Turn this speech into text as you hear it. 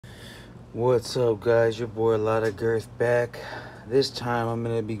What's up, guys? Your boy Lotta Girth back. This time I'm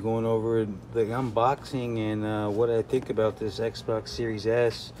gonna be going over the unboxing and what I think about this Xbox Series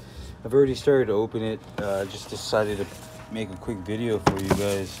S. I've already started to open it. Just decided to make a quick video for you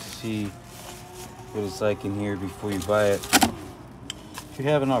guys to see what it's like in here before you buy it. If you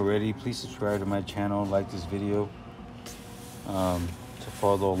haven't already, please subscribe to my channel, like this video, to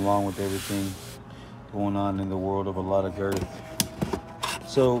follow along with everything going on in the world of a Lotta Girth.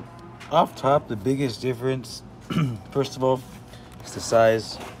 So, off top, the biggest difference, first of all, is the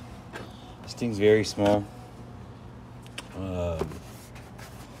size. This thing's very small,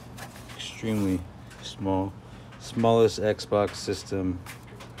 extremely small. Smallest Xbox system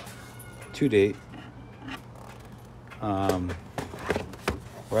to date. Right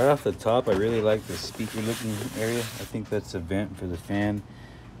off the top, I really like the speaker looking area. I think that's a vent for the fan.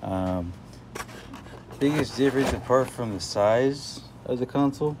 Biggest difference apart from the size of the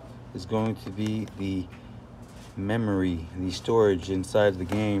console is going to be the memory, the storage inside the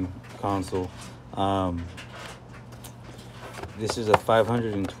game console. This is a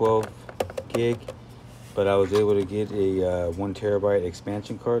 512 gig, but I was able to get a 1 terabyte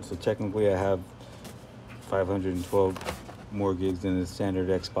expansion card, so technically I have 512 more gigs than the standard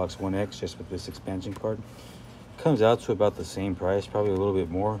Xbox One X just with this expansion card. Comes out to about the same price, probably a little bit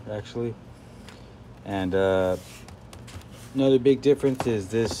more actually. And another big difference is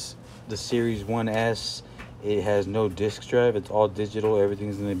the Series 1S. It has no disk drive. It's all digital.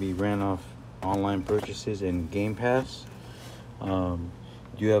 Everything's going to be ran off online purchases and Game Pass.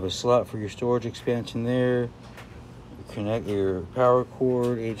 You have a slot for your storage expansion there. Connect your power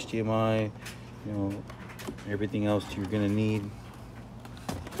cord, HDMI, everything else you're going to need.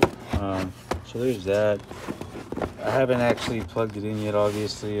 So there's that. I haven't actually plugged it in yet,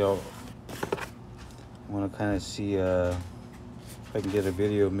 obviously. I want to kind of see if I can get a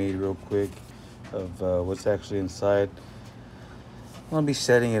video made real quick of what's actually inside. I'll be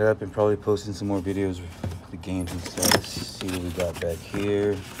setting it up and probably posting some more videos of the games and stuff. Let's see what we got back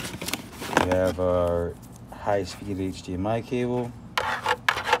here. We have our high-speed HDMI cable,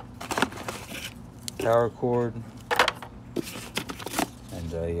 power cord,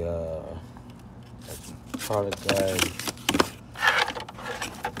 and a product guide.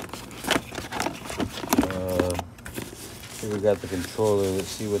 Here we got the controller. Let's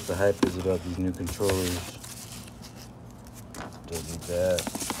see what the hype is about these new controllers. Don't need that.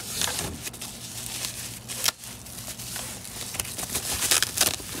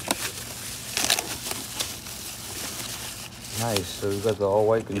 Nice. So we've got the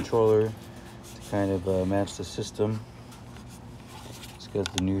all-white controller to kind of match the system. It's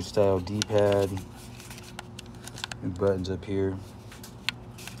got the new style D-pad. New buttons up here.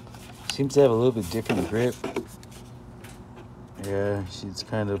 Seems to have a little bit different grip. Yeah, see, it's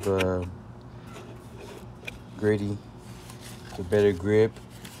kind of gritty, a better grip.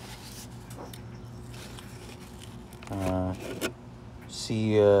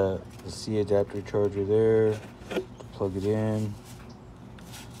 See the C adapter charger there. Plug it in.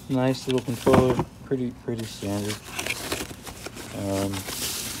 Nice little controller, pretty standard.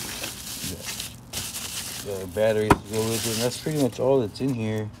 The batteries go with it, and that's pretty much all that's in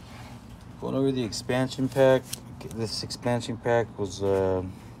here. Going over the expansion pack. This expansion pack was I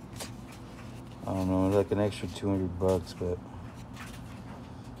don't know, like an extra 200 bucks, but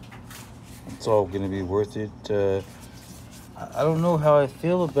it's all gonna be worth it. I don't know how I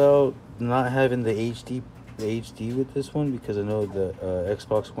feel about not having the HD with this one, because I know the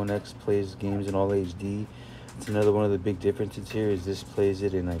Xbox One X plays games in all HD. It's another one of the big differences here is this plays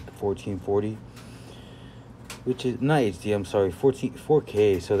it in like 1440. Which is not HD, I'm sorry,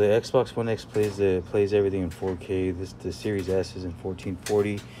 4K. So the Xbox One X plays everything in 4K. The Series S is in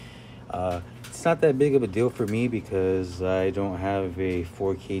 1440. It's not that big of a deal for me because I don't have a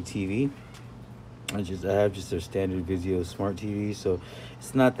 4K TV. I have just a standard Vizio smart TV, so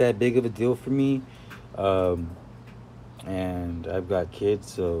it's not that big of a deal for me. And I've got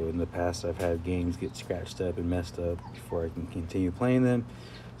kids, so in the past I've had games get scratched up and messed up before I can continue playing them.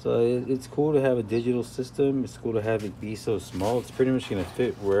 So it's cool to have a digital system. It's cool to have it be so small. It's pretty much going to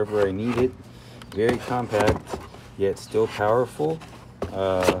fit wherever I need it. Very compact, yet still powerful.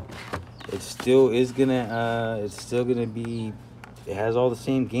 It still gonna be. It has all the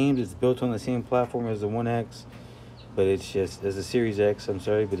same games. It's built on the same platform as the One X, but it's just as a Series X. I'm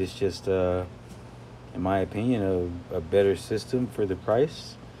sorry, but it's just, in my opinion, a better system for the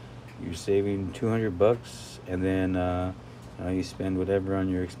price. You're saving 200 bucks, and then you spend whatever on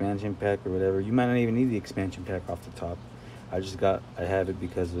your expansion pack or whatever. You might not even need the expansion pack off the top. I have it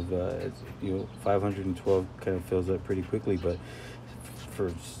because of 512 kind of fills up pretty quickly, but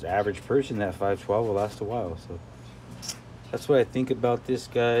for average person, that 512 will last a while. So that's what I think about this,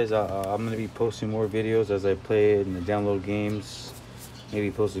 guys. I'm gonna be posting more videos as I play it and download games. Maybe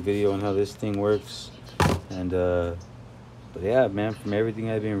post a video on how this thing works. And but yeah, man, from everything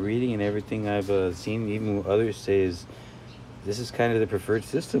I've been reading and everything I've seen, even what others say, is this is kind of the preferred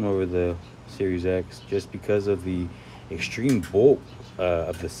system over the Series X, just because of the extreme bulk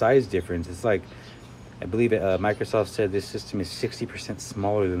of the size difference. It's like, I believe Microsoft said this system is 60%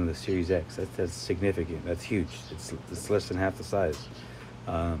 smaller than the Series X. That's significant. That's huge. It's less than half the size,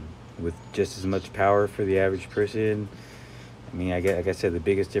 with just as much power for the average person. I mean, like I said, the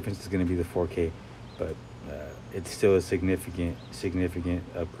biggest difference is going to be the 4K, but it's still a significant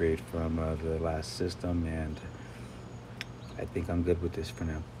upgrade from the last system, and I think I'm good with this for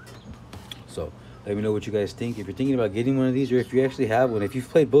now. So let me know what you guys think. If you're thinking about getting one of these, or if you actually have one, if you've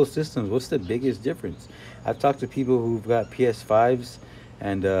played both systems, what's the biggest difference? I've talked to people who've got PS5s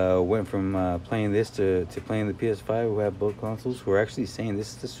and went from playing this to playing the PS5, who have both consoles, who are actually saying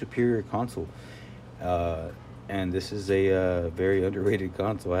this is the superior console. And this is a very underrated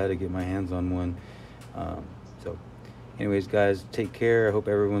console. I had to get my hands on one. So anyways, guys, take care. I hope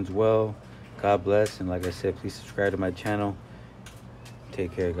everyone's well. God bless. And like I said, please subscribe to my channel.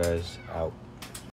 Take care, guys. Out.